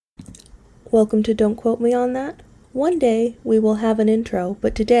Welcome to Don't Quote Me on That. One day we will have an intro,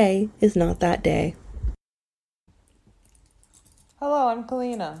 but today is not that day. Hello, I'm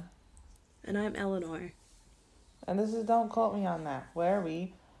Kalina. And I'm Eleanor. And this is Don't Quote Me on That, where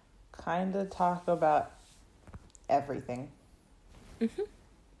we kind of talk about everything.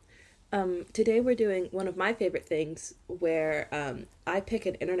 Today we're doing one of my favorite things where I pick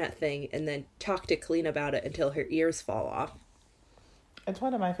an internet thing and then talk to Kalina about it until her ears fall off. It's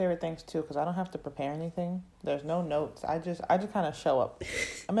one of my favorite things too, because I don't have to prepare anything. There's no notes. I just kind of show up.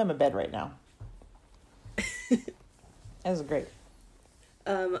 I'm in my bed right now. It's great.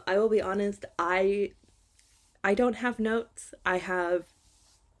 I will be honest, I don't have notes. I have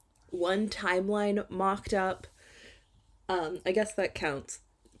one timeline mocked up. I guess that counts.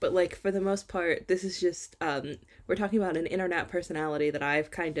 But like for the most part, this is just we're talking about an internet personality that I've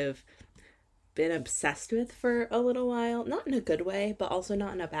kind of been obsessed with for a little while. Not in a good way, but also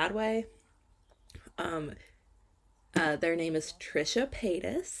not in a bad way. Their name is Trisha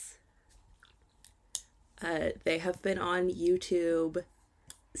Paytas. They have been on YouTube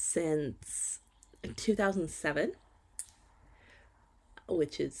since 2007,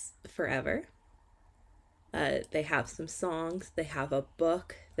 which is forever. They have some songs, they have a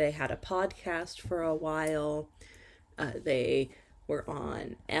book, they had a podcast for a while. They were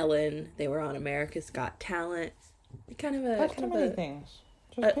on Ellen, they were on America's Got Talent. Kind of That's too many things.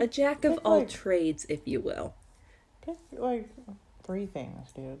 Just a jack of pick all like, trades, if you will. Pick like 3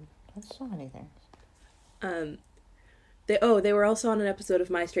 things, dude. That's so many things. They were also on an episode of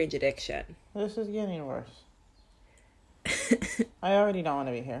My Strange Addiction. This is getting worse. I already don't want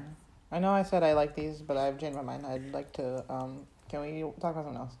to be here. I know I said I like these, but I've changed my mind. I'd like to, can we talk about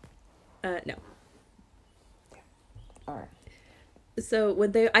something else? No. Yeah. All right. So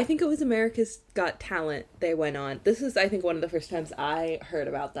I think it was America's Got Talent they went on. This is, I think, one of the first times I heard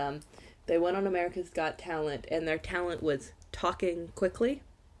about them. They went on America's Got Talent, and their talent was talking quickly.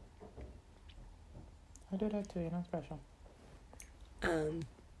 I do that too, you're not special.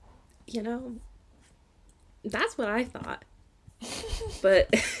 That's what I thought. But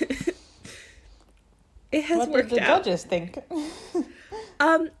it has what worked did the out. judges think?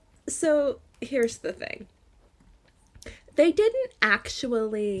 So here's the thing. They didn't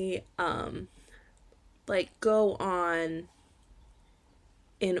actually go on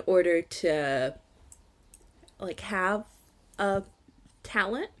in order to have a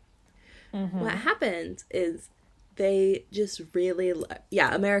talent. Mm-hmm. What happens is they just really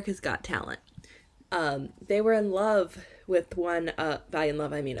America's Got Talent. They were in love with one by in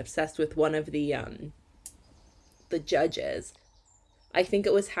love I mean obsessed with one of the judges. I think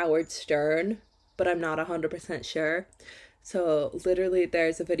it was Howard Stern, but I'm not 100% sure. So literally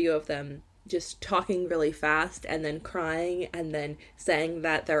there's a video of them just talking really fast and then crying and then saying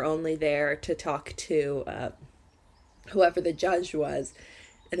that they're only there to talk to whoever the judge was.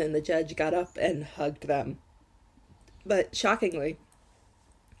 And then the judge got up and hugged them. But shockingly,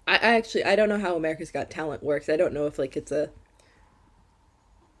 I don't know how America's Got Talent works. I don't know if it's a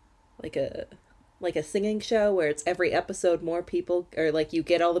singing show where it's every episode more people, or you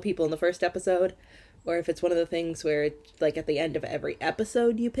get all the people in the first episode, or if it's one of the things where at the end of every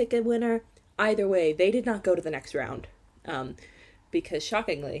episode you pick a winner. Either way, they did not go to the next round, because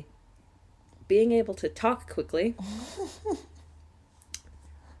shockingly, being able to talk quickly,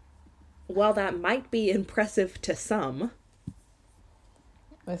 while that might be impressive to some.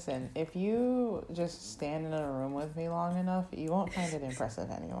 Listen, if you just stand in a room with me long enough, you won't find it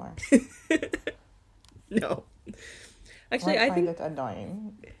impressive anymore. No. Actually, I think it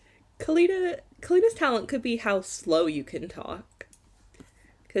annoying. Kalina's talent could be how slow you can talk.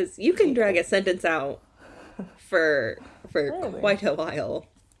 Because you can drag a sentence out for really? Quite a while.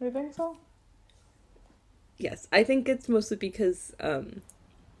 You think so? Yes, I think it's mostly because, I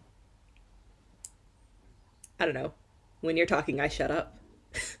don't know, when you're talking, I shut up.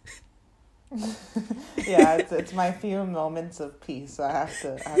 Yeah, it's my few moments of peace. I have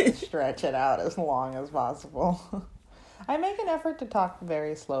to stretch it out as long as possible. I make an effort to talk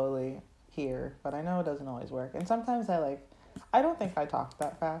very slowly here, but I know it doesn't always work. And sometimes I don't think I talk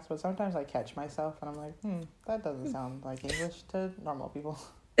that fast, but sometimes I catch myself and I'm like, that doesn't sound like English to normal people.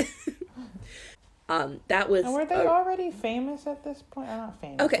 That was. And were they already famous at this point? I'm not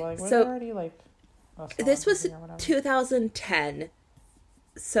famous. Okay, were so they already this was 2010.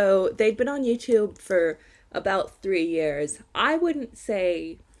 So they'd been on YouTube for about 3 years. I wouldn't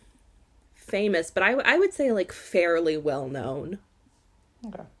say famous, but I would say fairly well known.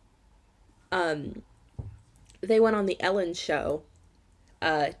 Okay. They went on the Ellen show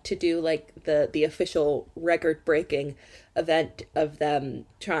to do the official record breaking event of them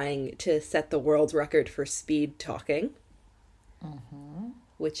trying to set the world record for speed talking,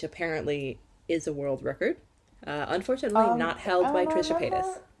 which apparently is a world record. Unfortunately, not held by Trisha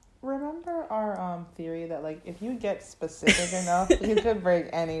Paytas. Remember our theory that like if you get specific enough, you could break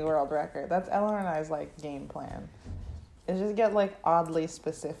any world record. That's Eleanor and I's like game plan. Is just get like oddly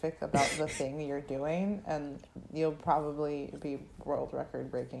specific about the thing you're doing, and you'll probably be world record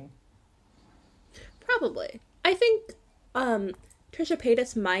breaking. Probably. I think Trisha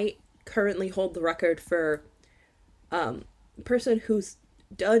Paytas might currently hold the record for person who's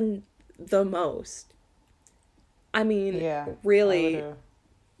done the most. I mean, Yeah, really,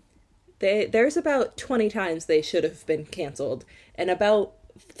 there's about 20 times they should have been canceled, and about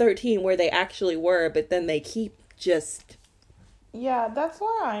 13 where they actually were, but then they keep just... Yeah, that's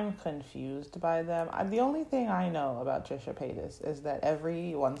why I'm confused by them. The only thing I know about Trisha Paytas is that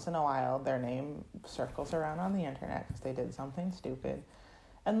every once in a while their name circles around on the internet because they did something stupid.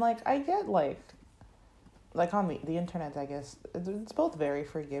 And, like, I get, like on the internet, I guess, it's both very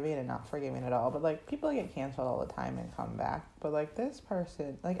forgiving and not forgiving at all. But, like, people get canceled all the time and come back. But, like, this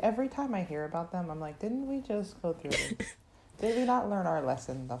person, like, every time I hear about them, I'm like, didn't we just go through this? Did we not learn our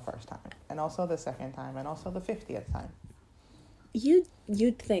lesson the first time? And also the second time, and also the 50th time?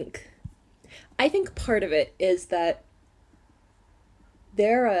 You'd think. I think part of it is that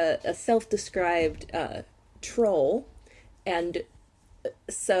they're a self-described troll, and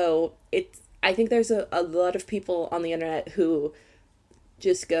so I think there's a lot of people on the internet who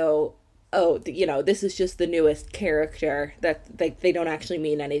just go, oh, this is just the newest character, that they don't actually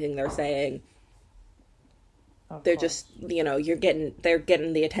mean anything they're saying. They're just, they're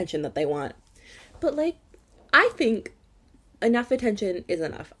getting the attention that they want. But, like, I think enough attention is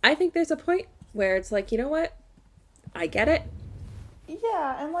enough. I think there's a point where it's like, you know what? I get it.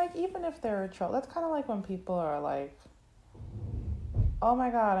 Yeah, and, like, even if they're a troll, that's kind of like when people are like, oh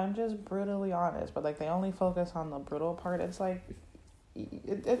my god, I'm just brutally honest, but, like, they only focus on the brutal part. It's like,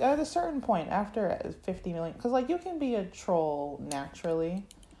 at a certain point, after 50 million, because, like, you can be a troll naturally,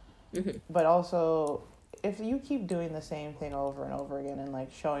 but also, if you keep doing the same thing over and over again and,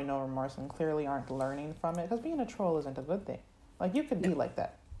 like, showing no remorse and clearly aren't learning from it, because being a troll isn't a good thing. Like, you could be like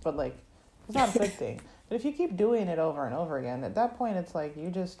that, but, like, it's not a good thing. But if you keep doing it over and over again, at that point, it's like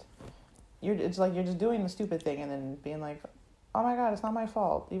you're just doing the stupid thing and then being like, oh my god, it's not my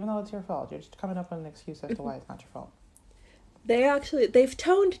fault, even though it's your fault. You're just coming up with an excuse as to why it's not your fault. They've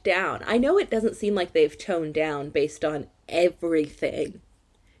toned down. I know it doesn't seem like they've toned down based on everything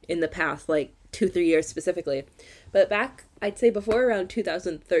in the past, like, 2-3 years specifically. But back, I'd say before around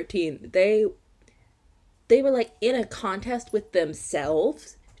 2013, they were, like, in a contest with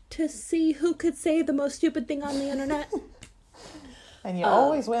themselves to see who could say the most stupid thing on the internet. And you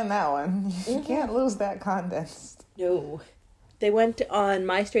always win that one. You can't lose that contest. No. They went on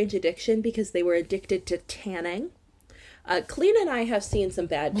My Strange Addiction because they were addicted to tanning. Clean and I have seen some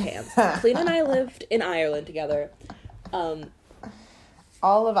bad tans. Clean and I lived in Ireland together.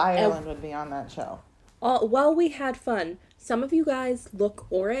 All of Ireland would be on that show. While we had fun, some of you guys look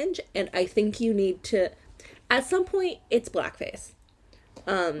orange, and I think you need to... At some point, it's blackface.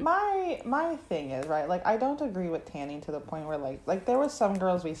 My thing is, right, like, I don't agree with tanning to the point where, like there was some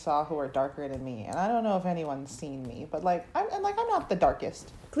girls we saw who were darker than me, and I don't know if anyone's seen me, but, like, I'm not the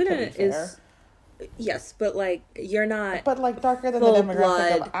darkest. Clean is... Yes, but, like, you're not... But, like, darker than the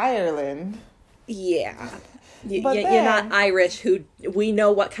demographic of Ireland. Yeah. But you're not Irish, who we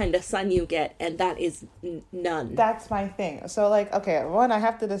know what kind of sun you get, and that is none. That's my thing. So, like, okay, one, I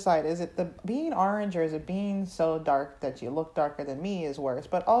have to decide, is it the being orange or is it being so dark that you look darker than me is worse?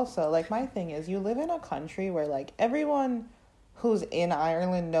 But also, like, my thing is, you live in a country where, like, everyone who's in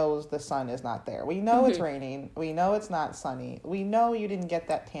Ireland knows the sun is not there. We know it's raining. We know it's not sunny. We know you didn't get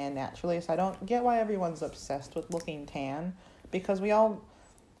that tan naturally, so I don't get why everyone's obsessed with looking tan, because we all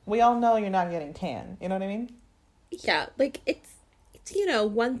know you're not getting tan. You know what I mean? Yeah, like, it's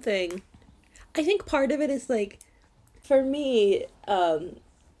one thing. I think part of it is, like, for me,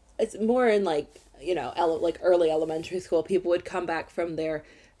 it's more in, like, early elementary school. People would come back from their,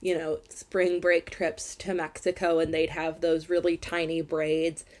 spring break trips to Mexico, and they'd have those really tiny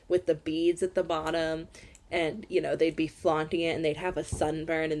braids with the beads at the bottom, and, they'd be flaunting it, and they'd have a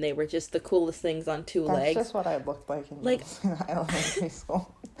sunburn, and they were just the coolest things on two legs. That's just what I looked like in elementary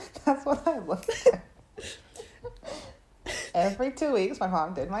school. That's what I looked like. Every 2 weeks, my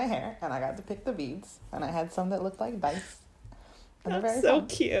mom did my hair, and I got to pick the beads, and I had some that looked like dice. And That's they're very so fun.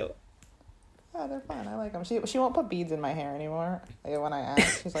 Cute. Yeah, they're fun. I like them. She won't put beads in my hair anymore. When I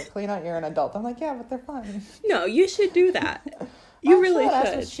ask, she's like, "Clean out, you're an adult." I'm like, "Yeah, but they're fun." No, you should do that. You really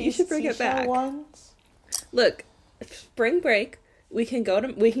should. You should bring it back. Ones. Look, spring break, we can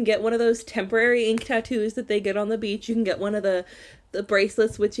get one of those temporary ink tattoos that they get on the beach. You can get one of the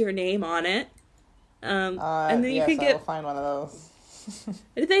bracelets with your name on it. And then you yes, can I will get, find one of those.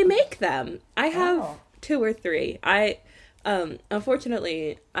 they make them. I have Oh. 2 or 3.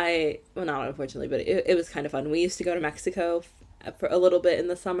 Unfortunately, well, not unfortunately, but it was kind of fun. We used to go to Mexico for a little bit in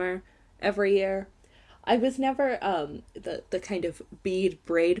the summer every year. I was never the kind of bead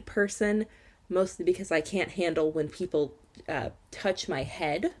braid person, mostly because I can't handle when people touch my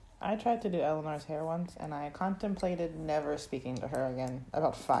head. I tried to do Eleanor's hair once, and I contemplated never speaking to her again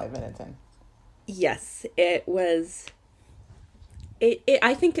about 5 minutes in. Yes, it was.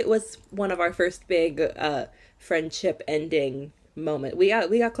 I think it was one of our first big friendship ending moment. We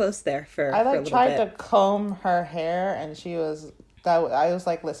got close there for I for a little tried bit. to comb her hair, and she was I was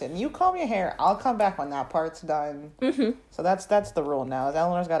like, listen, you comb your hair, I'll come back when that part's done. Mm-hmm. So that's the rule now.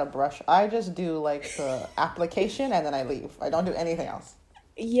 Eleanor's got a brush. I just do like the application, and then I leave. I don't do anything else.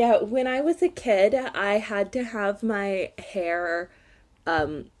 Yeah, when I was a kid, I had to have my hair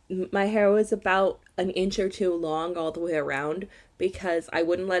was about an inch or 2 long all the way around because I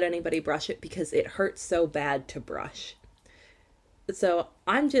wouldn't let anybody brush it because it hurts so bad to brush. So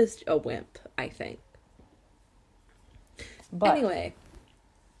I'm just a wimp, I think. But Anyway,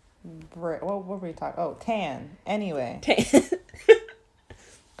 what were we talking? Oh, tan. Anyway,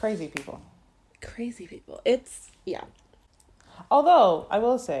 crazy people. crazy people. It's, yeah. Although I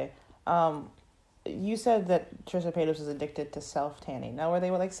will say, you said that Trisha Paytas was addicted to self tanning. Now, were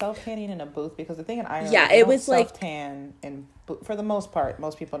they like self tanning in a booth? Because the thing in Ireland, Yeah, they it don't was like- self tan for the most part.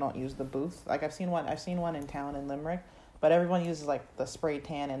 Most people don't use the booth. Like I've seen one in town in Limerick, but everyone uses like the spray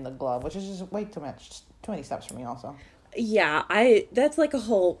tan and the glove, which is just way too much. Just too many steps for me. Also, Yeah, that's like a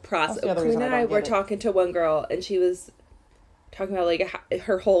whole process. That's the other Queen reason I and I don't were get it. talking to one girl, and she was talking about like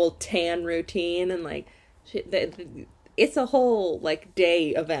her whole tan routine, and like it's a whole like day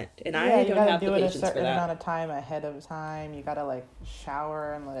event, and I you don't gotta have do the it a patience for certain that. amount of time ahead of time. You gotta like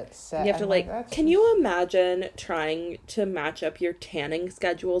shower and let it set. You have to I'm like, that's can just- you imagine trying to match up your tanning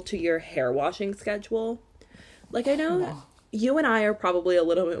schedule to your hair washing schedule? Like, I know No. you and I are probably a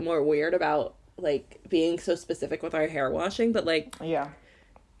little bit more weird about like being so specific with our hair washing, but like Yeah.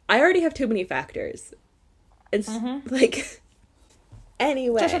 I already have too many factors. It's like,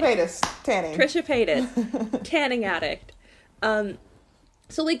 anyway. Trisha Paytas tanning. Trisha Paytas, tanning addict.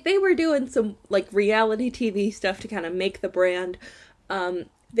 So like they were doing some like reality TV stuff to kind of make the brand.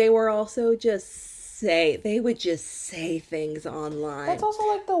 They were also they would just say things online. That's also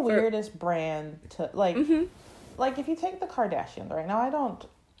like the weirdest brand to like. Mm-hmm. Like if you take the Kardashians right now,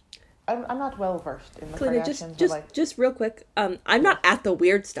 I'm not well versed in the Kalina, Kardashians. But like just real quick. I'm not at the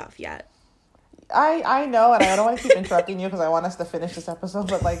weird stuff yet. I know, and I don't want to keep interrupting you because I want us to finish this episode.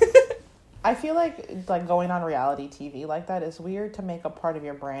 But like, I feel like going on reality TV like that is weird to make a part of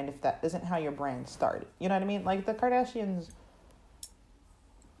your brand if that isn't how your brand started. You know what I mean? Like the Kardashians.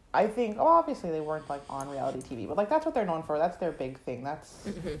 I think, obviously they weren't like on reality TV, but like that's what they're known for. That's their big thing. That's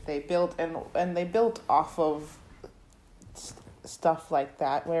they built and they built off of stuff like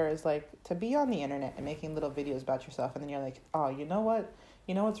that. Whereas like to be on the internet and making little videos about yourself, and then you're like, oh, you know what?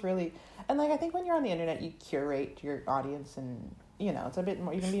 You know what's really, and like I think when you're on the internet, you curate your audience, and you know it's a bit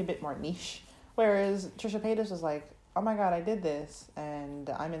more. You can be a bit more niche. Whereas Trisha Paytas was like, oh my god, I did this and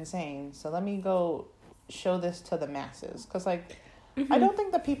I'm insane. So let me go show this to the masses, because like. I don't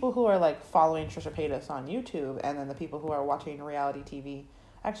think the people who are like following Trisha Paytas on YouTube and then the people who are watching reality TV,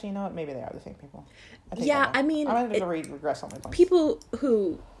 actually, you know what? Maybe they are the same people. Yeah, I mean, I'm going to regress on my points. People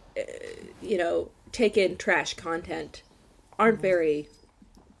who, take in trash content aren't very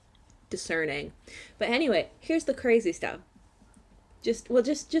discerning. But anyway, here's the crazy stuff. Just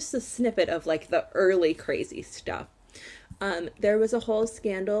a snippet of like the early crazy stuff. There was a whole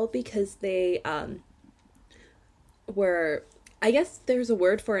scandal because they were, I guess there's a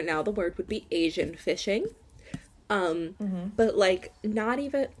word for it now. The word would be Asian fishing. But like not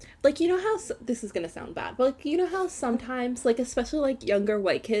even like, you know how this is gonna sound bad, but like, you know how sometimes like especially like younger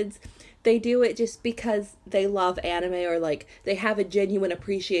white kids, they do it just because they love anime or like they have a genuine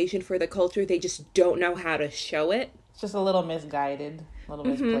appreciation for the culture, they just don't know how to show it. It's just a little misguided, a little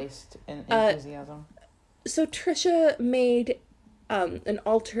misplaced enthusiasm. So Trisha made an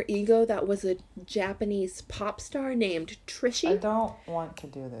alter ego that was a Japanese pop star named I Trishi. don't want to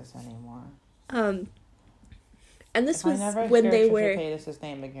do this anymore. And this If was I never when hear they Trisha were Paytas'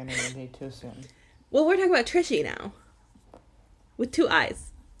 name again, it will be too soon. Well, we're talking about Trishi now. With 2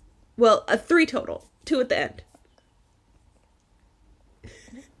 eyes. Well, 3 total. 2 at the end.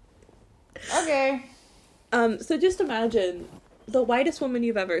 Okay. So just imagine the whitest woman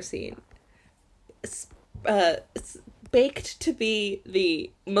you've ever seen. baked to be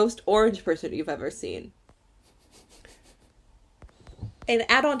the most orange person you've ever seen. And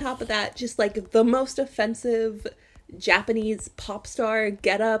add on top of that, just like the most offensive Japanese pop star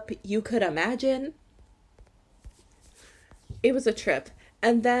getup you could imagine. It was a trip.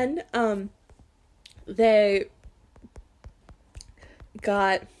 And then they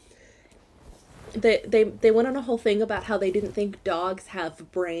got they went on a whole thing about how they didn't think dogs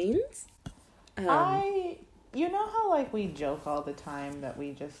have brains. You know how like we joke all the time that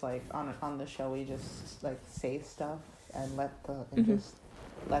we just like on the show we just like say stuff and just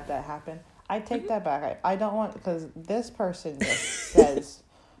let that happen. I take that back. I don't want, because this person just says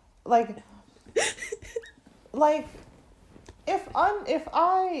like if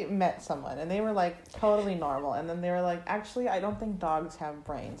I met someone and they were like totally normal and then they were like, actually I don't think dogs have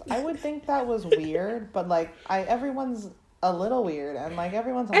brains, I would think that was weird, but like everyone's a little weird and like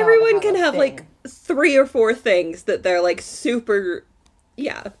everyone can have like 3 or 4 things that they're like super,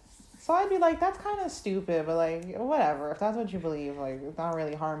 yeah. So I'd be like, that's kind of stupid, but like whatever, if that's what you believe, like it's not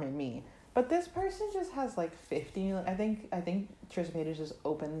really harming me. But this person just has like 50. I think Trisha Paytas just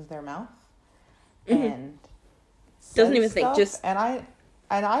opens their mouth and doesn't even think, just and I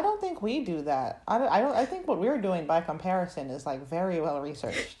don't think we do that. I think what we're doing by comparison is like very well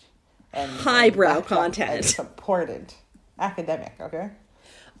researched and highbrow content and supported, academic. Okay.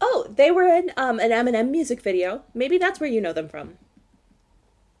 Oh, they were in an Eminem music video. Maybe that's where you know them from.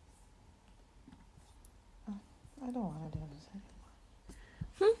 I don't want to do this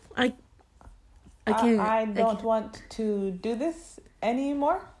anymore. I can't. I don't want to do this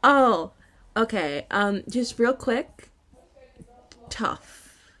anymore. Oh, okay. Just real quick.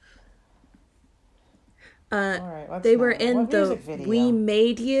 Tough. All right, they were in the We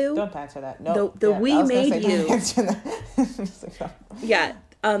Made You. Don't answer that. No. We Made You. Yeah.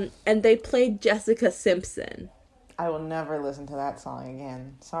 And they played Jessica Simpson. I will never listen to that song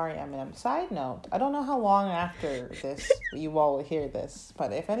again. Sorry, Eminem. Side note, I don't know how long after this you all will hear this,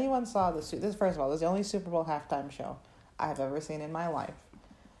 but if anyone saw this, first of all, this is the only Super Bowl halftime show I've ever seen in my life,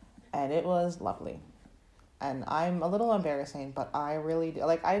 and it was lovely. And I'm a little embarrassing, but I really do.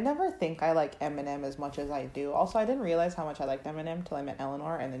 Like, I never think I like Eminem as much as I do. Also, I didn't realize how much I liked Eminem till I met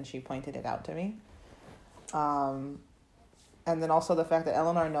Eleanor, and then she pointed it out to me. And then also the fact that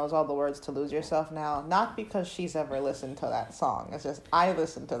Eleanor knows all the words to Lose Yourself now, not because she's ever listened to that song. It's just I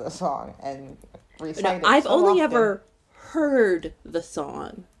listened to the song and recite it. I've only ever heard the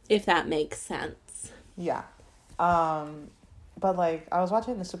song, if that makes sense. Yeah. But like I was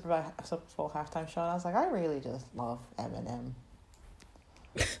watching the Super Bowl halftime show and I was like, I really just love Eminem.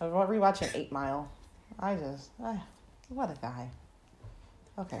 I was rewatching 8 Mile. What a guy.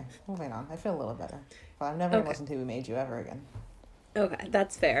 Okay, moving on. I feel a little better. But I'm never going to listen to We Made You ever again. Okay,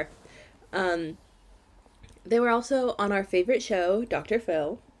 that's fair. They were also on our favorite show, Dr.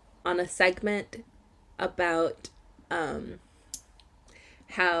 Phil, on a segment about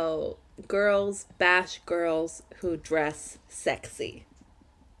how girls bash girls who dress sexy.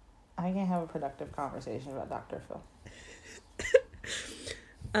 I can't have a productive conversation about Dr.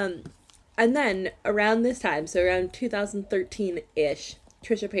 Phil. And then around this time, so around 2013-ish,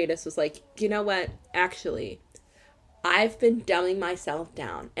 Trisha Paytas was like, you know what? Actually, I've been dumbing myself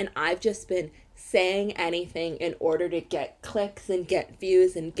down, and I've just been saying anything in order to get clicks and get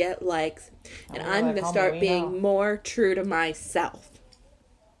views and get likes, and I'm going to start being more true to myself.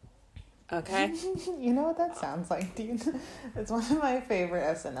 Okay? You know what that sounds like, dude? It's one of my favorite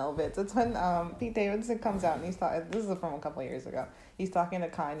SNL bits. It's when Pete Davidson comes out and he's talking. This is from a couple of years ago. He's talking to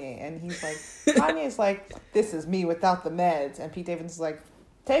Kanye and he's like, Kanye's like, this is me without the meds, and Pete Davidson's like,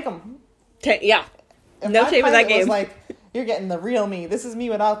 take them. Yeah. No shame in that game. Was like, you're getting the real me. This is me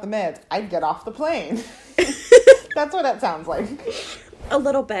without the meds. I'd get off the plane. That's what that sounds like. A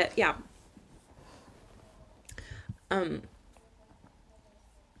little bit, yeah. And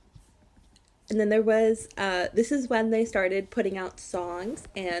then there was, this is when they started putting out songs,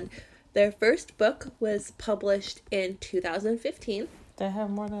 and their first book was published in 2015. They have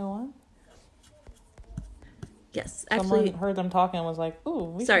more than one? Yes, actually. Someone heard them talking and was like, ooh,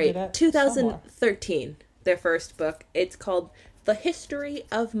 we sorry, can do that 2013, somewhere. Their first book. It's called The History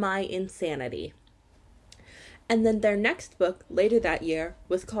of My Insanity. And then their next book, later that year,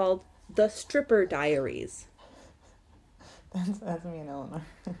 was called The Stripper Diaries. That's me and Eleanor.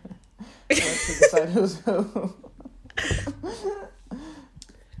 Let's decide who's who.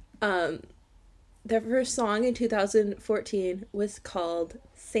 Their first song in 2014 was called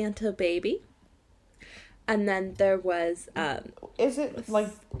Santa Baby. And then there was Is it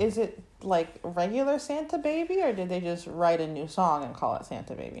like regular Santa Baby, or did they just write a new song and call it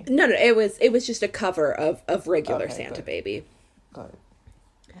Santa Baby? no, it was just a cover of regular Okay, Santa good. Baby. Good.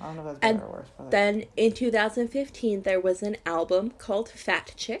 I don't know if that's And better or worse. But then in 2015 there was an album called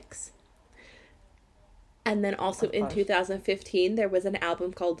Fat Chicks. And then also Of in course. 2015 there was an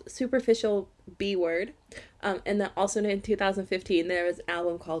album called Superficial B Word. And then also in 2015 there was an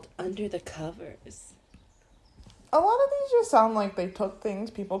album called Under the Covers. a lot of these just sound like they took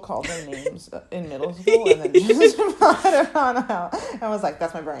things people called their names in middle school and then just brought it on out. I was like,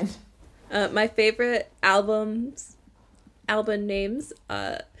 that's my brain. My favorite album names,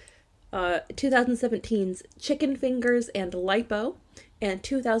 2017's Chicken Fingers and Lipo, and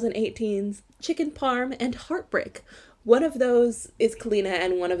 2018's Chicken Parm and Heartbreak. One of those is Kalina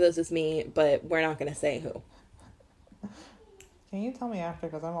and one of those is me, but we're not going to say who. Can you tell me after?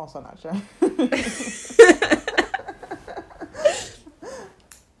 Because I'm also not sure.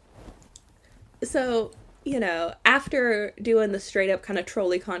 So, after doing the straight up kind of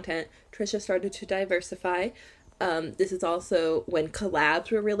trolly content, Trisha started to diversify. This is also when collabs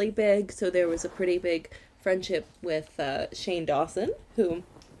were really big, so there was a pretty big friendship with Shane Dawson, who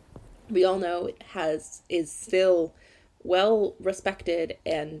we all know is still well respected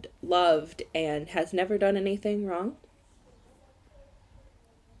and loved and has never done anything wrong.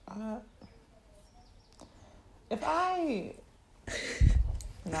 I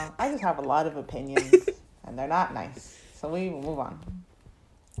just have a lot of opinions, and they're not nice. So we will move on.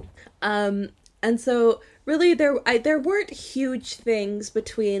 And so really there weren't huge things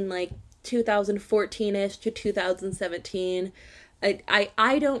between like 2014ish to 2017.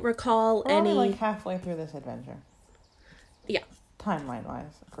 I don't recall We're any. only like halfway through this adventure. Yeah. Timeline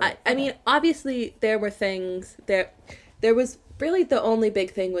wise. I mean, obviously there were things there was really the only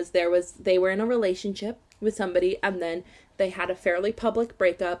big thing was they were in a relationship with somebody and then they had a fairly public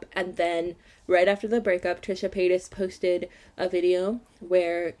breakup, and then right after the breakup Trisha Paytas posted a video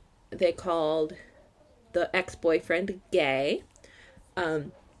where they called the ex-boyfriend gay.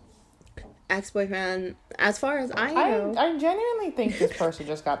 Ex-boyfriend, as far as I know. I genuinely think this person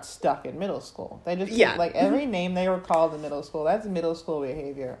just got stuck in middle school. They just Yeah. like every name they were called in middle school. That's middle school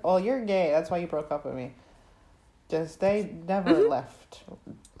behavior. Oh, you're gay. That's why you broke up with me. Just they never left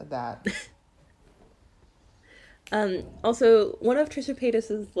that. Also, one of Trisha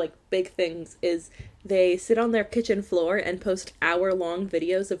Paytas' like big things is they sit on their kitchen floor and post hour-long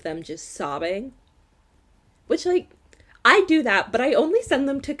videos of them just sobbing. Which, like, I do that, but I only send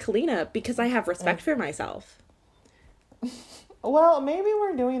them to Kalina because I have respect for myself. Well, maybe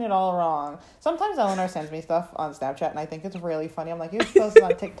we're doing it all wrong. Sometimes Eleanor sends me stuff on Snapchat, and I think it's really funny. I'm like, you post it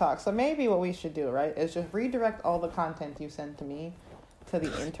on TikTok. So maybe what we should do, right, is just redirect all the content you send to me to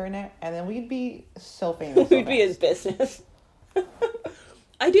the internet, and then we'd be so famous. We'd be in business.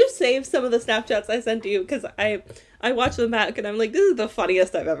 I do save some of the Snapchats I send to you because I watch them back and I'm like, this is the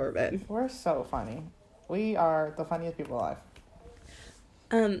funniest I've ever been. We're so funny. We are the funniest people alive.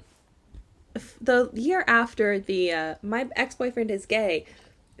 The year after the My Ex-Boyfriend is Gay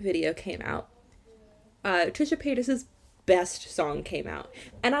video came out, Trisha Paytas' Best song came out.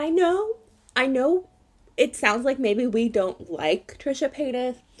 And I know it sounds like maybe we don't like Trisha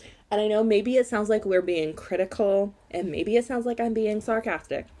Paytas, and I know maybe it sounds like we're being critical, and maybe it sounds like I'm being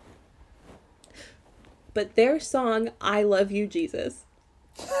sarcastic. But their song, I Love You, Jesus,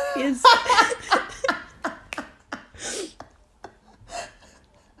 is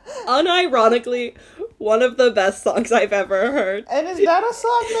unironically one of the best songs I've ever heard. And is that a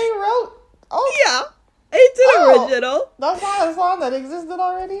song they wrote? Oh, Yeah, it's an original. That's not a song that existed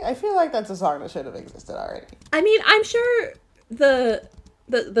already? I feel like that's a song that should have existed already. I mean, I'm sure the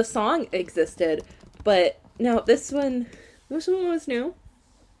song existed, but no, this one was new.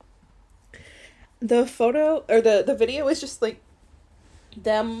 The photo or the video is just like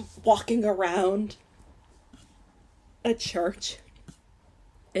them walking around a church.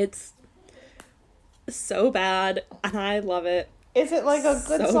 It's so bad, and I love it. Is it like a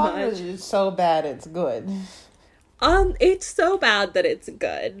good So song or much. is it so bad it's good? It's so bad that it's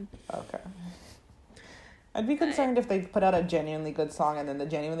good. Okay. I'd be concerned if they put out a genuinely good song and then the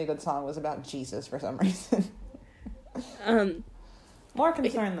genuinely good song was about Jesus for some reason. More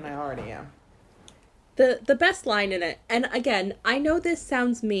concerned than I already am. The best line in it, and again, I know this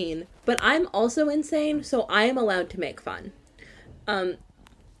sounds mean, but I'm also insane, so I am allowed to make fun.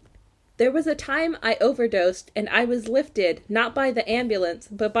 There was a time I overdosed and I was lifted not by the ambulance,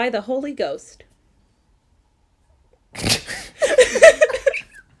 but by the Holy Ghost.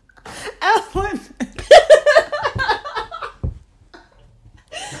 Ellen!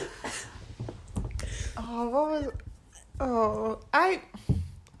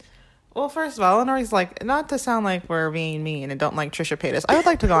 Well, first of all, Eleanor's like, not to sound like we're being mean and don't like Trisha Paytas. I would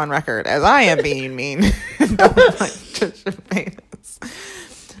like to go on record as I am being mean and don't like Trisha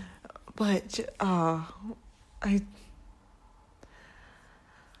Paytas. But,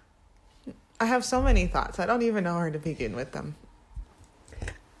 I have so many thoughts. I don't even know where to begin with them.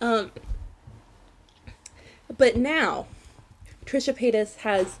 But now, Trisha Paytas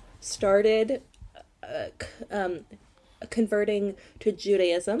has started converting to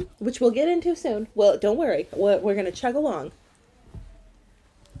Judaism, which we'll get into soon. Well, don't worry. We're going to chug along.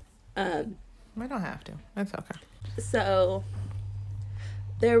 I don't have to. That's okay. So,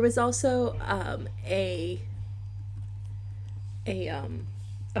 there was also a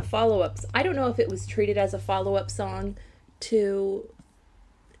follow-up. I don't know if it was treated as a follow-up song to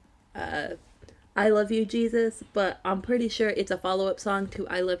I Love You, Jesus, but I'm pretty sure it's a follow-up song to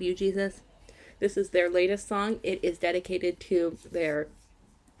I Love You, Jesus. This is their latest song. It is dedicated to their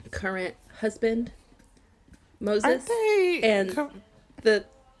current husband, Moses. And the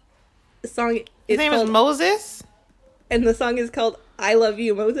song is His name is Moses? And the song is called I Love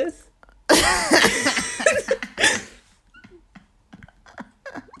You, Moses.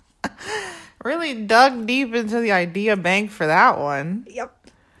 Really dug deep into the idea bank for that one. Yep.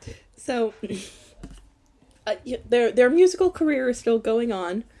 So, their musical career is still going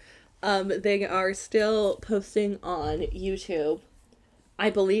on. They are still posting on YouTube. I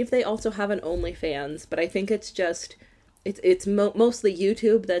believe they also have an OnlyFans, but I think it's just it's mostly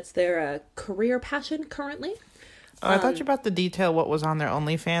YouTube. That's their career passion currently. I thought you were about to detail what was on their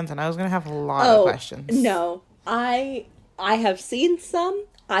OnlyFans, and I was gonna have a lot of questions. No, I have seen some.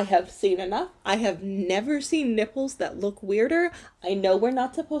 I have seen enough. I have never seen nipples that look weirder. I know we're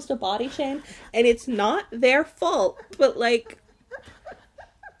not supposed to body shame, and it's not their fault, but like,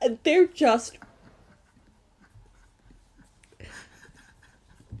 they're just...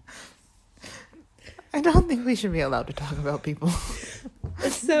 I don't think we should be allowed to talk about people.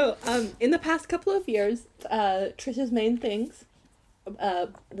 So, in the past couple of years, Trisha's main things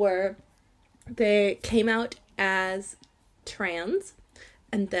were they came out as trans,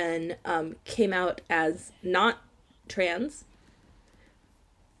 and then came out as not trans.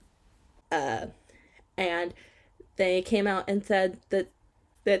 And they came out and said that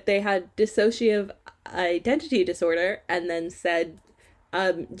they had dissociative identity disorder, and then said,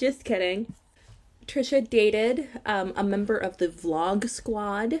 just kidding. Trisha dated a member of the Vlog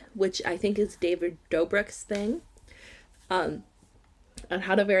Squad, which I think is David Dobrik's thing, and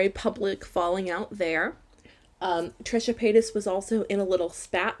had a very public falling out there. Trisha Paytas was also in a little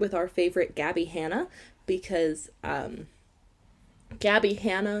spat with our favorite Gabby Hanna, because Gabby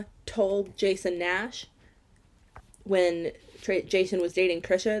Hanna told Jason Nash when Jason was dating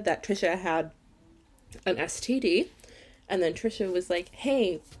Trisha that Trisha had an STD, and then Trisha was like,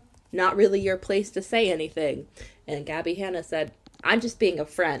 hey, not really your place to say anything, and Gabby Hanna said, I'm just being a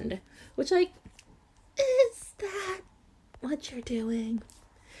friend, which, like, is that what you're doing?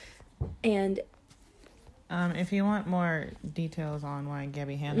 And if you want more details on why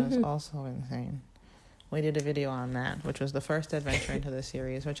Gabby Hanna is also insane, we did a video on that, which was the first adventure into the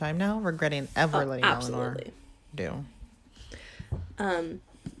series, which I'm now regretting ever letting Eleanor do.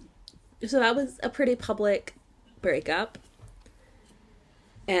 So that was a pretty public breakup.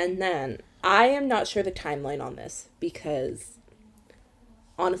 And then, I am not sure the timeline on this, because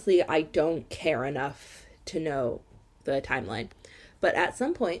honestly, I don't care enough to know the timeline. But at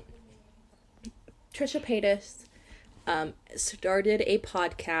some point, Trisha Paytas started a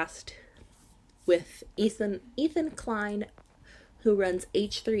podcast with Ethan Klein, who runs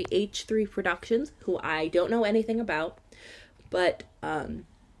H3H3 Productions, who I don't know anything about, but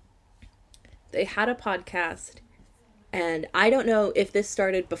they had a podcast, and I don't know if this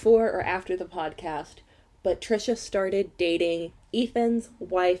started before or after the podcast, but Trisha started dating Ethan's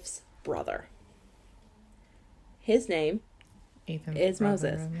wife's brother. His name is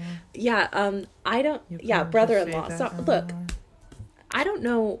Moses. Yeah, I don't... Yeah, brother-in-law. So, look, I don't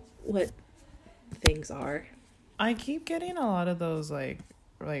know what things are. I keep getting a lot of those, like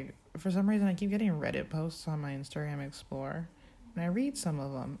for some reason, I keep getting Reddit posts on my Instagram Explorer. And I read some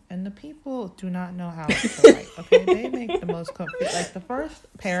of them, and the people do not know how to write. Okay, they make the most confusing. Like, the first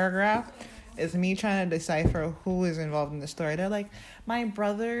paragraph is me trying to decipher who is involved in the story. They're like, my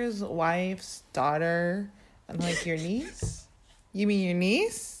brother's wife's daughter. I'm like, your niece? You mean your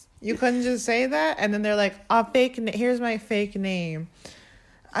niece? You couldn't just say that? And then they're like, here's my fake name.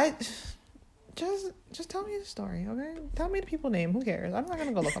 Just tell me the story, okay? Tell me the people's name. Who cares? I'm not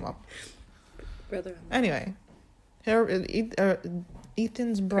gonna go look them up. Brother-in-law. Anyway,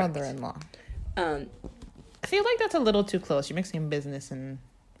 Ethan's brother-in-law. I feel like that's a little too close. You're mixing business and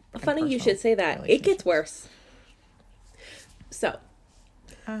Funny you should say that. It gets worse. So,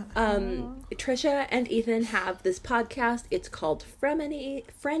 Trisha and Ethan have this podcast. It's called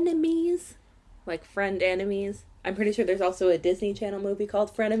Frenemies, like friend enemies. I'm pretty sure there's also a Disney Channel movie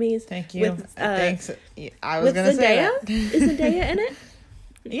called Frenemies. Thank you. Thanks. I was with gonna say Zendaya. that. Is Zendaya in it?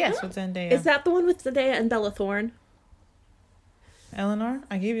 Yes, with Zendaya. Is that the one with Zendaya and Bella Thorne? Eleanor,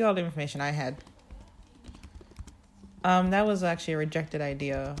 I gave you all the information I had. That was actually a rejected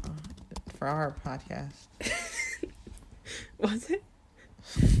idea for our podcast. Was it?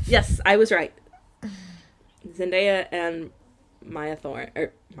 Yes, I was right. Zendaya and Maya Thorne,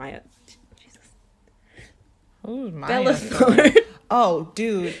 or Maya. Jesus. Who's Maya Bella Thorne? Thorne. Oh,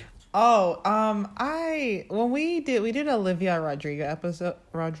 dude. Oh, when we did Olivia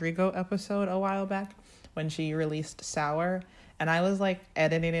Rodrigo episode a while back when she released Sour, and I was like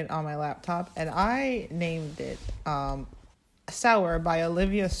editing it on my laptop, and I named it Sour by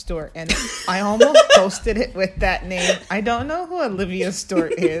Olivia Stewart, and I almost posted it with that name. I don't know who Olivia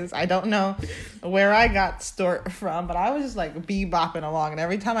Stewart is. I don't know where I got Stewart from, but I was just like bebopping along, and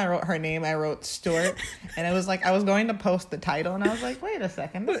every time I wrote her name, I wrote Stewart, and it was like I was going to post the title, and I was like, wait a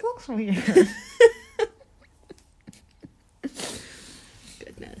second, this looks weird.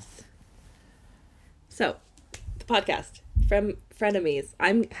 Goodness. So, the podcast from Frenemies.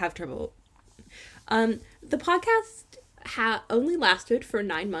 I have trouble. The podcast only lasted for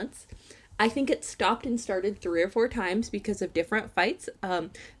 9 months. I think it stopped and started 3 or 4 times because of different fights.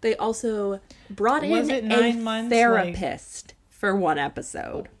 They also brought in a therapist for one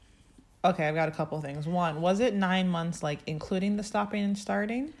episode. Okay, I've got a couple things. One, was it 9 months, like including the stopping and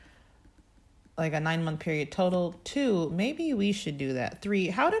starting? Like a 9-month period total? 2, maybe we should do that. 3,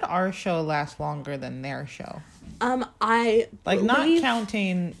 how did our show last longer than their show? Not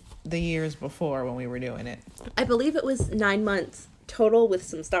counting the years before when we were doing it. I believe it was 9 months total with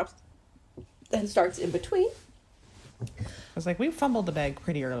some stops and starts in between. I was like, we fumbled the bag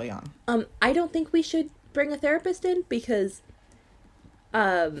pretty early on. I don't think we should bring a therapist in because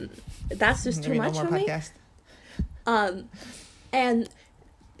that's just too much for me. And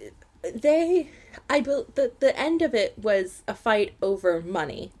the end of it was a fight over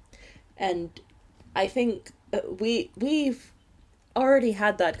money, and I think we've already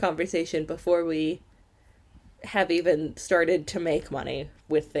had that conversation before we have even started to make money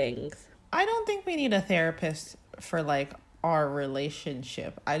with things. I don't think we need a therapist for like our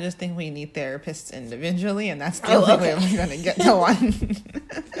relationship. I just think we need therapists individually, and that's the only way we're gonna get to one.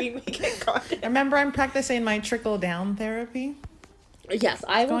 Remember, I'm practicing my trickle down therapy. Yes,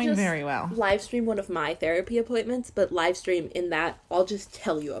 I will just very well. Live stream one of my therapy appointments, but live stream in that I'll just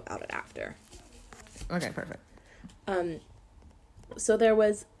tell you about it after. Okay, perfect. So there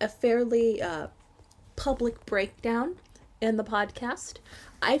was a fairly public breakdown in the podcast.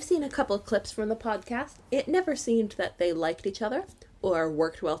 I've seen a couple of clips from the podcast. It never seemed that they liked each other or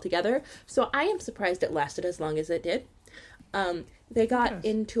worked well together, so I am surprised it lasted as long as it did. They got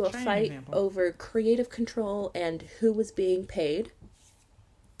into a fight over creative control and who was being paid.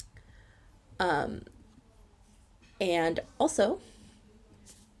 And also,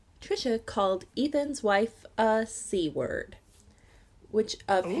 Trisha called Ethan's wife a C word, which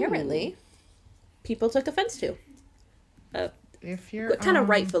apparently people took offense to. If you're kind of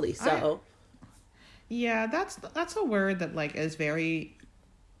rightfully so. That's a word that like is very.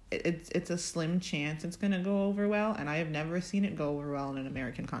 It's a slim chance it's gonna go over well, and I have never seen it go over well in an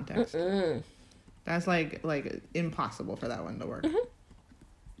American context. Mm-mm. That's like impossible for that one to work. Mm-hmm.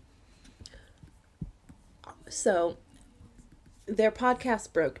 So, their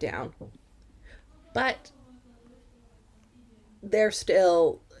podcast broke down, but they're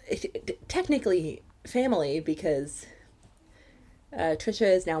still technically family because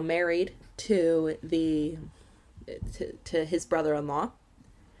Trisha is now married to to his brother-in-law.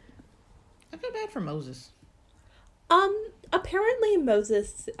 I feel bad for Moses. Apparently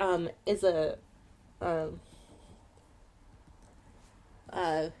Moses is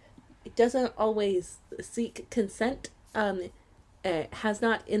doesn't always seek consent, has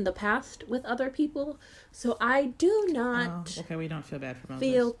not in the past with other people, so I do not we don't feel bad for Moses.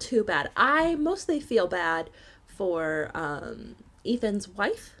 Feel too bad. I mostly feel bad for Ethan's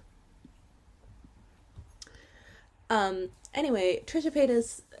wife. Anyway, Trisha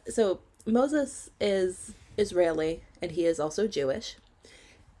Paytas, so Moses is Israeli and he is also Jewish,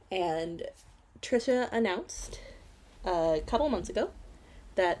 and Trisha announced a couple months ago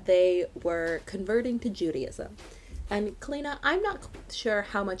that they were converting to Judaism. And Kalina, I'm not sure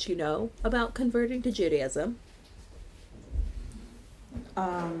how much you know about converting to Judaism.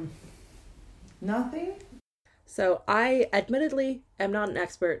 Nothing. So I admittedly am not an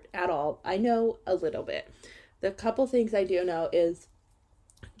expert at all. I know a little bit. The couple things I do know is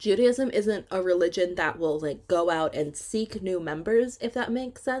Judaism isn't a religion that will like go out and seek new members, if that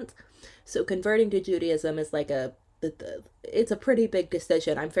makes sense. So converting to Judaism is like it's a pretty big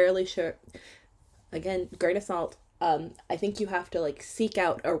decision. I'm fairly sure. Again, grain of salt. I think you have to like seek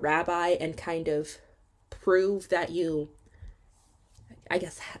out a rabbi and kind of prove that you, I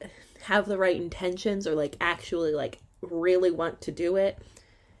guess, have the right intentions or like actually like really want to do it.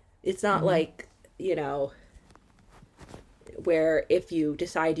 It's not like, you know, where if you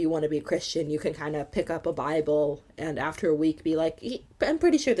decide you want to be a Christian, you can kind of pick up a Bible and after a week be like, I'm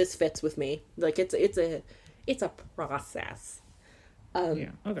pretty sure this fits with me. Like it's a process. Yeah.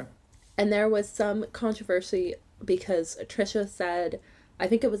 Okay. And there was some controversy because Trisha said, I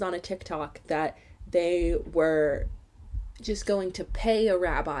think it was on a TikTok, that they were just going to pay a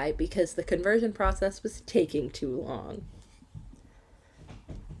rabbi because the conversion process was taking too long.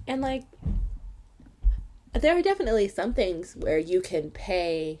 And like, there are definitely some things where you can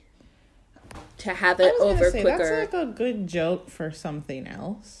pay to have it over quicker. That's like a good joke for something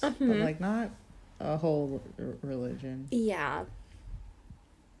else, but like not a whole religion. Yeah.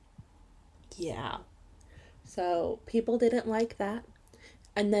 Yeah. So people didn't like that.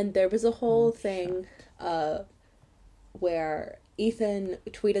 And then there was a whole thing where Ethan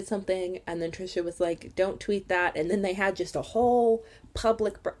tweeted something and then Trisha was like, don't tweet that. And then they had just a whole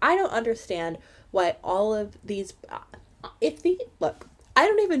public... I don't understand why all of these... Look, I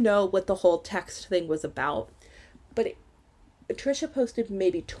don't even know what the whole text thing was about, but Trisha posted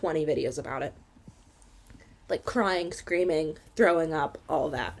maybe 20 videos about it. Like crying, screaming, throwing up, all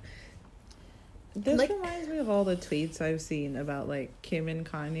that. This reminds me of all the tweets I've seen about like Kim and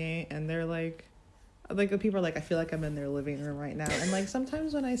Kanye, and they're like people are like, I feel like I'm in their living room right now. And like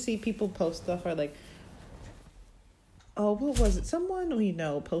sometimes when I see people post stuff or like, oh, what was it? Someone we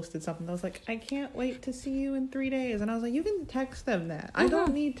know posted something that was like, I can't wait to see you in 3 days. And I was like, you can text them that. I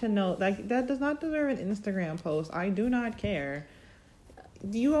don't need to know. Like, that does not deserve an Instagram post. I do not care.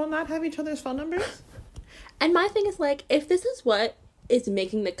 Do you all not have each other's phone numbers? And my thing is like, if this is what is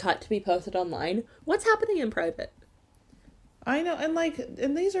making the cut to be posted online, what's happening in private? I know,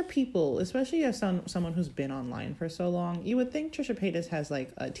 and these are people, especially as someone who's been online for so long. You would think Trisha Paytas has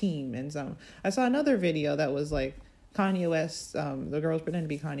like a team and some. I saw another video that was like Kanye West. The girl was pretending to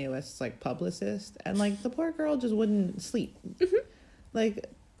be Kanye West's like publicist, and like the poor girl just wouldn't sleep. Like,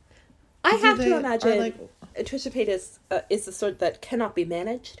 I have to imagine Trisha Paytas is the sort that cannot be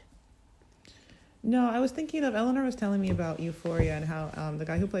managed. No, I was thinking of, Eleanor was telling me about Euphoria and how the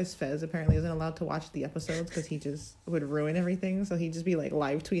guy who plays Fez apparently isn't allowed to watch the episodes because he just would ruin everything. So he'd just be like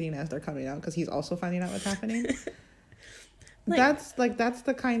live tweeting as they're coming out because he's also finding out what's happening. That's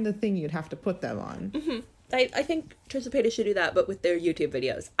the kind of thing you'd have to put them on. Mm-hmm. I think Trisha Paytas should do that, but with their YouTube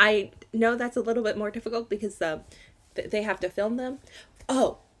videos. I know that's a little bit more difficult because they have to film them.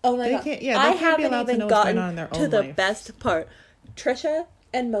 Oh my God. I haven't even gotten to the best part. Trisha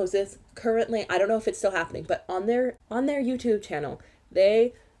and Moses currently, I don't know if it's still happening, but on their YouTube channel,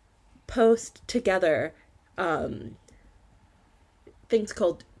 they post together things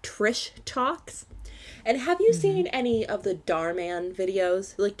called Trish Talks. And have you seen any of the Darman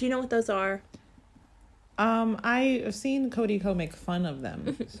videos? Like, do you know what those are? I've seen Cody Ko make fun of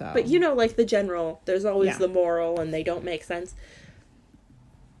them. So, but you know, like the general, there's always the moral, and they don't make sense.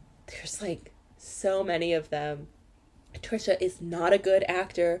 There's like so many of them. Trisha is not a good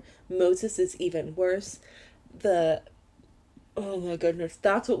actor. Moses is even worse. Oh my goodness,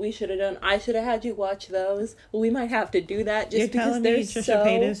 that's what we should have done. I should have had you watch those. We might have to do that just because they're so... You're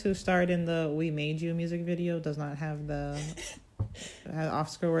telling me Trisha Paytas, who starred in the We Made You music video, does not have the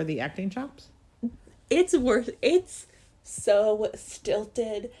Oscar-worthy acting chops? It's so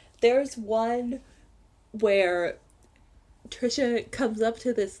stilted. There's one where Trisha comes up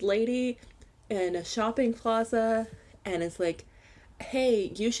to this lady in a shopping plaza and is like,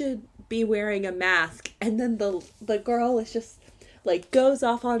 hey, you should be wearing a mask. And then the girl is just like goes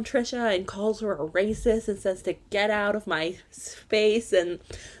off on Trisha and calls her a racist and says to get out of my space. And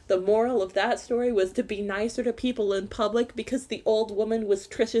the moral of that story was to be nicer to people in public because the old woman was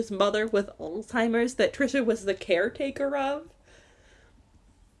Trisha's mother with Alzheimer's that Trisha was the caretaker of.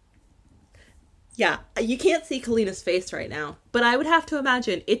 Yeah, you can't see Kalina's face right now, but I would have to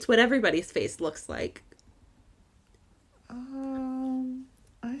imagine it's what everybody's face looks like.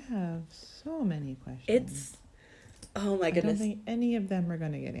 I have so many questions. Oh my goodness. I don't think any of them are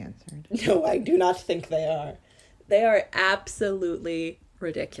going to get answered. No, I do not think they are. They are absolutely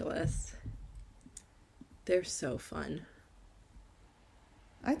ridiculous. They're so fun.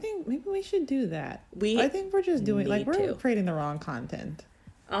 I think maybe we should do that. We I think we're just doing, like, need we're to. creating the wrong content.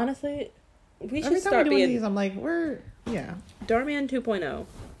 Honestly, we should Every time start we do one of being these, I'm like, yeah. Darman 2.0.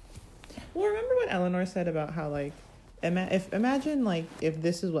 Well, remember what Eleanor said about how, like, imagine, like, if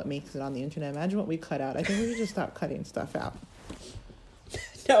this is what makes it on the internet, imagine what we cut out. I think we should just stop cutting stuff out.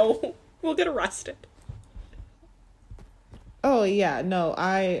 No, we'll get arrested. Oh, yeah, no,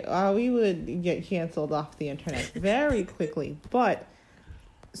 we would get canceled off the internet very quickly, but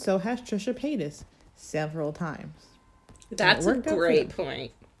so has Trisha Paytas several times. That's a great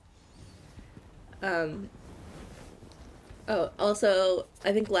point. Also,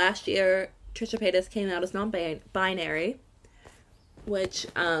 I think last year Trisha Paytas came out as non-binary, which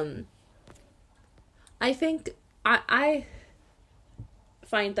I think I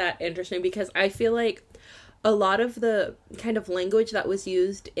find that interesting because I feel like a lot of the kind of language that was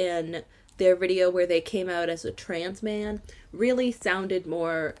used in their video where they came out as a trans man really sounded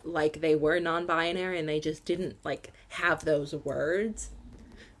more like they were non-binary and they just didn't, like, have those words.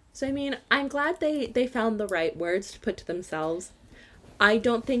 So, I mean, I'm glad they found the right words to put to themselves. I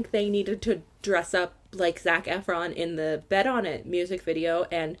don't think they needed to dress up like Zac Efron in the Bet On It music video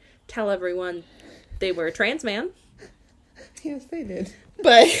and tell everyone they were a trans man. Yes, they did.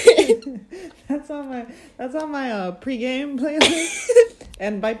 But that's on my pregame playlist.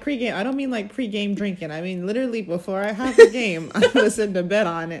 And by pregame, I don't mean like pregame drinking. I mean literally before I have the game, I listen to Bet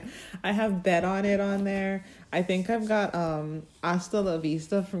On It. I have Bet On It on there. I think I've got Hasta La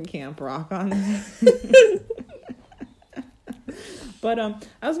Vista from Camp Rock on there. But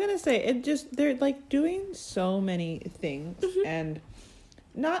I was gonna say they're like doing so many things and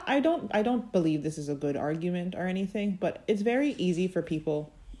I don't believe this is a good argument or anything, but it's very easy for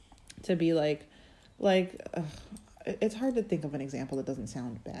people to be like it's hard to think of an example that doesn't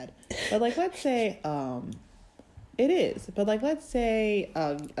sound bad, but like let's say it is, but like let's say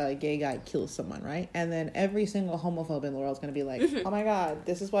a gay guy kills someone, right? And then every single homophobe in the world is going to be like, oh my god,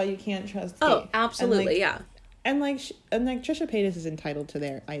 this is why you can't trust gay. Oh, absolutely, and, like, yeah. And like Trisha Paytas is entitled to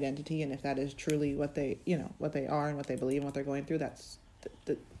their identity, and if that is truly what they what they are and what they believe and what they're going through, that's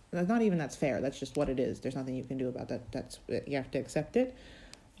not even that's fair. That's just what it is. There's nothing you can do about that. That's you have to accept it.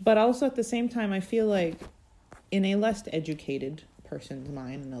 But also at the same time, I feel like in a less educated person's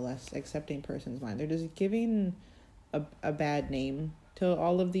mind and a less accepting person's mind, they're just giving a bad name to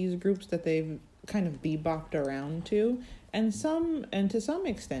all of these groups that they've kind of bebopped around to, and to some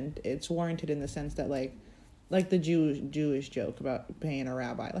extent it's warranted in the sense that like the Jewish joke about paying a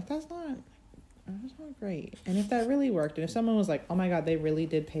rabbi, like that's not great. And if that really worked, and if someone was like, oh my god, they really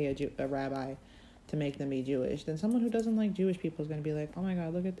did pay a rabbi to make them be Jewish, then someone who doesn't like Jewish people is going to be like, oh my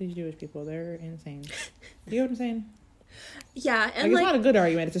god, look at these Jewish people, they're insane. You know what I'm saying? Yeah, and it's not a good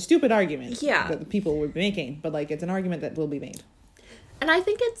argument, it's a stupid argument that the people were making, but like it's an argument that will be made. And I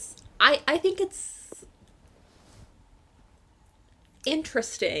think it's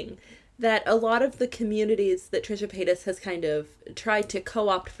interesting that a lot of the communities that Trisha Paytas has kind of tried to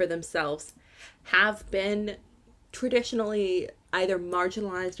co-opt for themselves have been traditionally either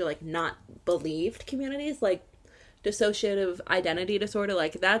marginalized or like not believed communities, like dissociative identity disorder.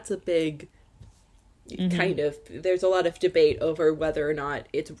 Like that's a big kind of, there's a lot of debate over whether or not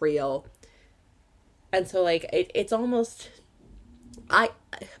it's real. And so like it's almost,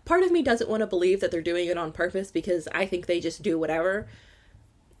 part of me doesn't want to believe that they're doing it on purpose because I think they just do whatever.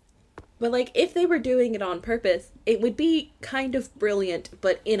 But like if they were doing it on purpose, it would be kind of brilliant,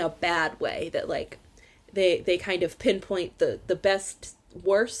 but in a bad way, that like they kind of pinpoint the best,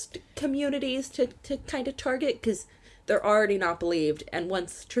 worst communities to kind of target because they're already not believed. And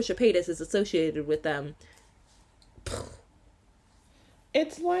once Trisha Paytas is associated with them,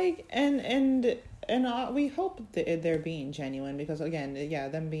 it's like, and we hope that they're being genuine, because again, yeah,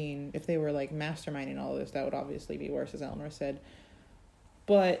 them being, if they were like masterminding all of this, that would obviously be worse, as Eleanor said.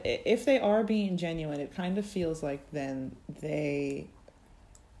 But if they are being genuine, it kind of feels like then they,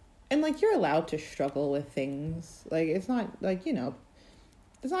 and like you're allowed to struggle with things. Like it's not like,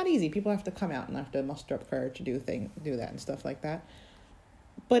 it's not easy. People have to come out and have to muster up courage to do that and stuff like that.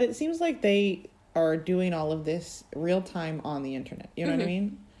 But it seems like they are doing all of this real time on the internet. You know what I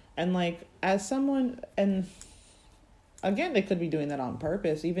mean? And like as someone, and again, they could be doing that on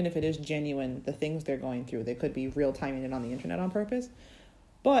purpose, even if it is genuine, the things they're going through, they could be real timing it on the internet on purpose.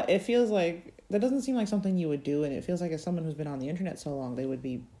 But it feels like that doesn't seem like something you would do, and it feels like as someone who's been on the internet so long, they would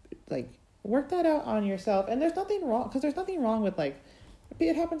be like, work that out on yourself. And there's nothing wrong, because there's nothing wrong with like,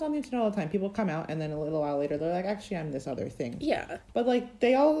 it happens on the internet all the time. People come out and then a little while later they're like, actually I'm this other thing. Yeah. But like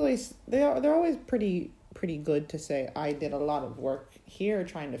they're always pretty good to say, I did a lot of work here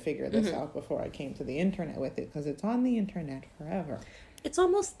trying to figure this out before I came to the internet with it, because it's on the internet forever. it's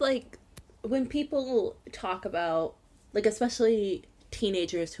almost like when people talk about, like, especially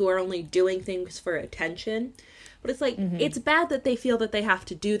teenagers who are only doing things for attention, but it's like, it's bad that they feel that they have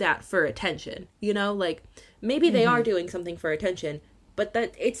to do that for attention, you know? Like, maybe they are doing something for attention, but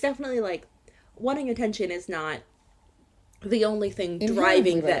that it's definitely like, wanting attention is not the only thing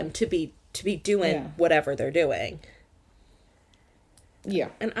driving them to be doing whatever they're doing. Yeah.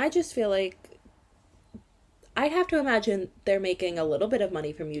 And I just feel like I'd have to imagine they're making a little bit of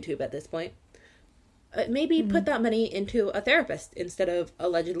money from YouTube at this point. Maybe put that money into a therapist instead of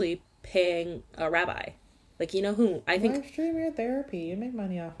allegedly paying a rabbi. Like, you know who? I think... Live stream your therapy. You make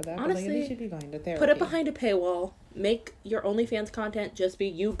money off of that. Honestly, but like, at least you'd be going to therapy. Put it behind a paywall. Make your OnlyFans content just be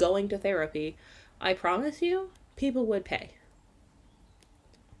you going to therapy. I promise you, people would pay.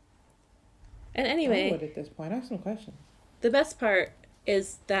 And anyway... I would at this point. I have some questions. The best part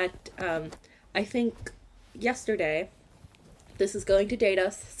is that I think yesterday, this is going to date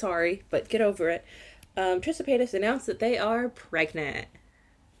us, sorry, but get over it, Trisha Paytas announced that they are pregnant.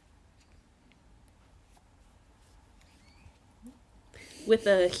 With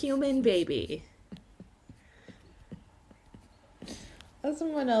a human baby. That's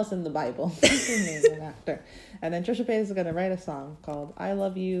someone else in the Bible. Name an actor. And then Trisha Paytas is going to write a song called I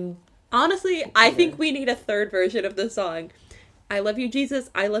Love You. Honestly, I think we need a third version of the song. I love you, Jesus.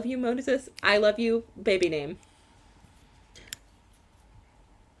 I love you, Moses. I love you, baby name.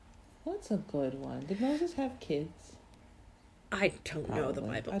 What's a good one? Did Moses have kids? I don't know the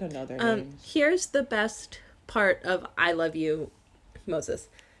Bible. I don't know their names. Here's the best part of I love you, Moses.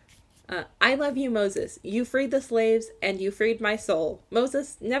 I love you, Moses. You freed the slaves and you freed my soul.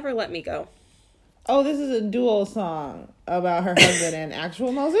 Moses, never let me go. Oh, this is a dual song about her husband and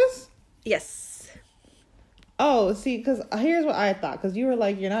actual Moses? Yes. Oh, see, because here's what I thought. Because you were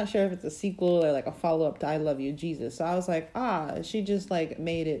like, you're not sure if it's a sequel or like a follow-up to I Love You, Jesus. So I was like, she just like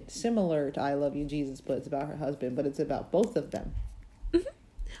made it similar to I Love You, Jesus, but it's about her husband, but it's about both of them.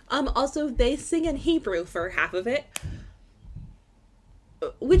 Mm-hmm. Also, they sing in Hebrew for half of it,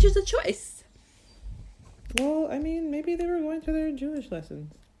 which is a choice. Well, I mean, maybe they were going through their Jewish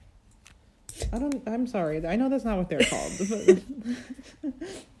lessons. I'm sorry. I know that's not what they're called.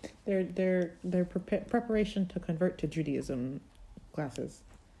 They're preparation to convert to Judaism classes.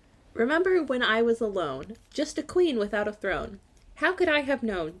 Remember when I was alone, just a queen without a throne? How could I have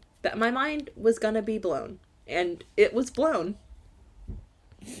known that my mind was gonna be blown? And it was blown.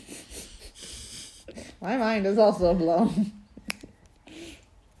 My mind is also blown.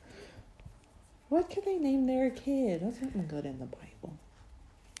 What could they name their kid? What's something good in the Bible?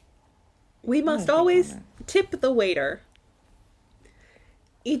 We must always tip the waiter.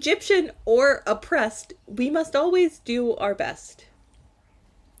 Egyptian or oppressed, we must always do our best.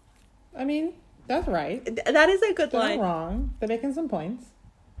 I mean, that's right. That is a good They're line. not wrong. They're making some points.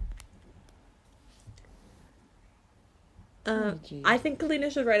 I think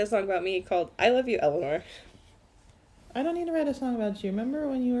Kalina should write a song about me called I Love You, Eleanor. I don't need to write a song about you. Remember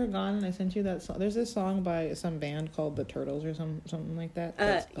when you were gone and I sent you that song? There's this song by some band called The Turtles or something like that.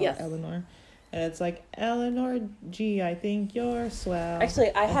 That's called yes. Eleanor. And it's like, Eleanor G, I think you're swell.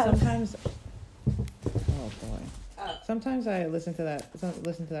 Actually, I have... Sometimes... Oh, boy. Sometimes I listen to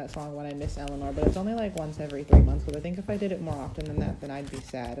that song when I miss Eleanor, but it's only like once every 3 months, because I think if I did it more often than that, then I'd be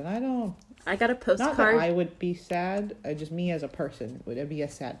sad. And I don't... I got a postcard. Not that I would be sad, just me as a person would be a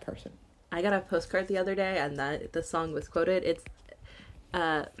sad person. I got a postcard the other day, and the song was quoted. It's,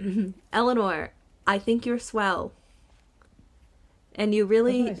 Eleanor, I think you're swell. And you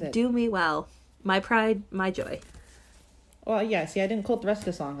really do me well. My pride, my joy. Well, yeah, see, I didn't quote the rest of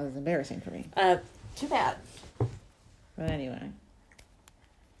the song because it's embarrassing for me. Too bad. But anyway.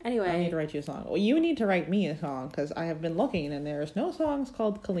 I Anyway. need to write you a song. Well, you need to write me a song, because I have been looking, and there's no songs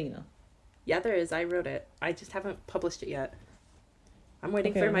called Kalina. Yeah, there is. I wrote it. I just haven't published it yet. I'm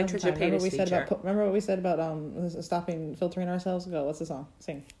waiting for my Trisha Paytas feature. Remember what we said about stopping filtering ourselves? Go, what's the song?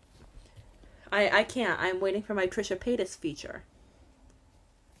 Sing. I can't. I'm waiting for my Trisha Paytas feature.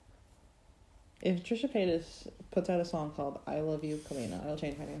 If Trisha Paytas puts out a song called I Love You, Kalina, I'll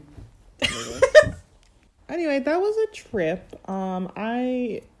change my name. Anyway, that was a trip.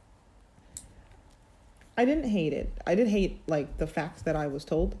 I didn't hate it. I did hate, like, the facts that I was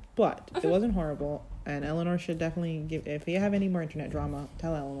told, but it wasn't horrible. And Eleanor should definitely if you have any more internet drama,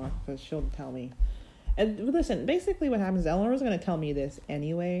 tell Eleanor, because she'll tell me. And listen, basically what happens is Eleanor was going to tell me this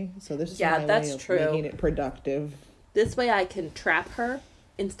anyway, so this is my way of making it productive. This way I can trap her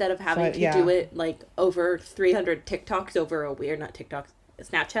instead of having to do it, like, over 300 TikToks over a week, or not TikToks,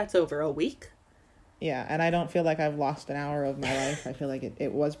 Snapchats over a week. Yeah, and I don't feel like I've lost an hour of my life. I feel like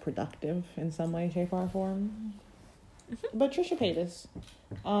it was productive in some way, shape, or form. But Trisha Paytas,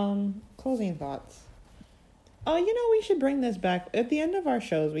 closing thoughts. We should bring this back. At the end of our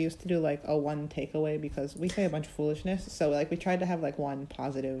shows, we used to do like a one takeaway because we say a bunch of foolishness. So like we tried to have like one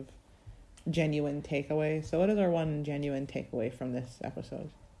positive, genuine takeaway. So what is our one genuine takeaway from this episode?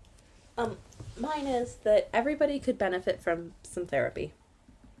 Mine is that everybody could benefit from some therapy.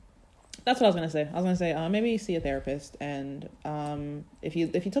 That's what I was gonna say. Maybe see a therapist, and if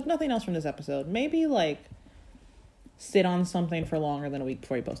you took nothing else from this episode, maybe like sit on something for longer than a week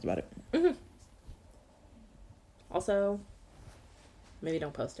before you post about it. Mm-hmm. Also, maybe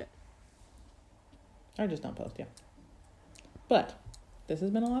don't post it. Or just don't post, yeah. But this has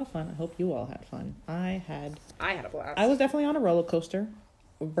been a lot of fun. I hope you all had fun. I had a blast. I was definitely on a roller coaster.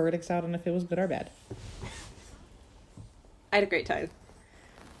 Verdicts out on if it was good or bad. I had a great time.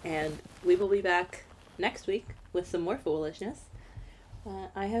 And we will be back next week with some more foolishness.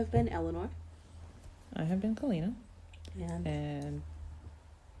 I have been Eleanor. I have been Kalina. And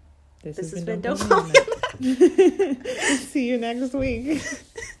this has been Don't Call Me. See you next week.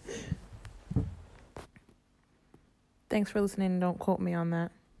 Thanks for listening. Don't quote me on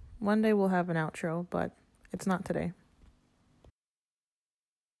that. One day we'll have an outro, but it's not today.